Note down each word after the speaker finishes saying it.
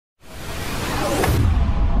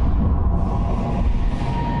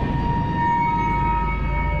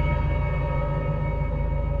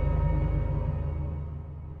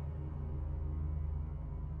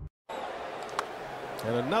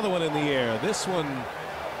another one in the air. This one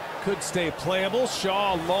could stay playable.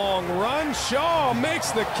 Shaw, long run. Shaw makes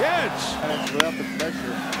the catch. Without the pressure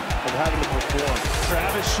of having to perform.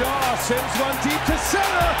 Travis Shaw sends one deep to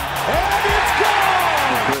center, and it's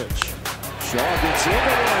gone! Pitch. Shaw gets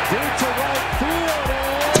into one deep to right field,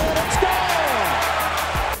 and it's gone!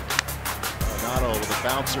 Arenado with a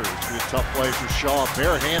bouncer. It's going to be a tough play for Shaw.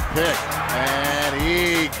 Bare hand pick, and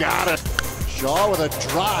he got it. Shaw with a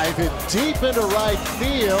drive hit deep into right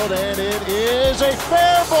field, and it is a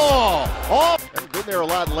fair ball. Haven't been there a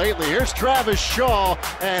lot lately. Here's Travis Shaw,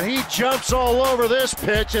 and he jumps all over this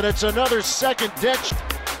pitch, and it's another second deck.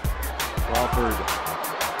 Crawford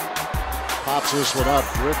pops this one up,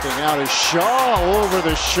 drifting out is Shaw over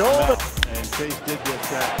the shoulder. And Chase did get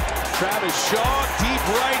that. Travis Shaw, deep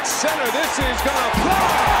right center. This is going to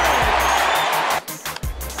fly!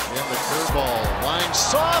 And the curveball lines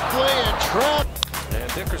softly and trapped.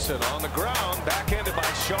 And Dickerson on the ground, backhanded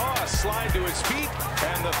by Shaw, a slide to his feet,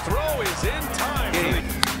 and the throw is in time.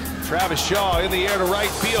 Travis Shaw in the air to right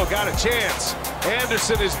field, got a chance.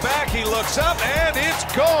 Anderson is back, he looks up, and it's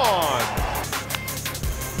gone.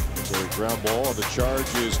 So ground ball on the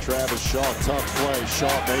charge is Travis Shaw. Tough play.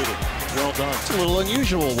 Shaw made it. Well done. It's a little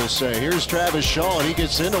unusual, we'll say. Here's Travis Shaw, and he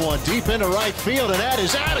gets into one deep into right field, and that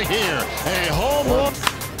is out of here. A home run.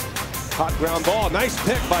 Hot ground ball, nice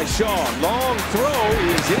pick by Shaw. Long throw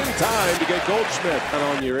is in time to get Goldschmidt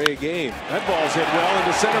on your A game. That ball's hit well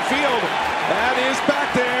into center field. That is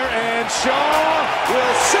back there, and Shaw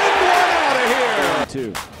will send one out of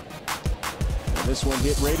here. And this one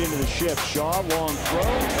hit right into the shift. Shaw, long throw,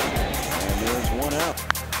 and there's one out.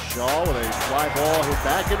 Shaw with a fly ball hit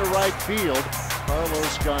back into right field.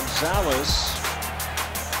 Carlos Gonzalez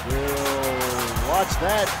will watch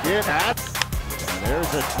that get at.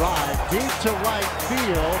 There's a drive deep to right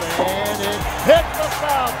field, and it hit the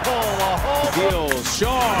foul pole. A home run.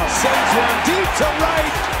 Shaw sends one deep to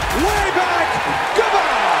right, way back,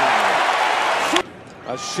 goodbye!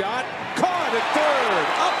 A shot, caught at third,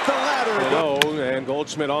 up the ladder. And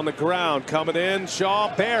Goldschmidt on the ground, coming in.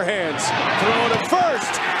 Shaw, bare hands, throwing to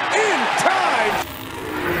first, in time.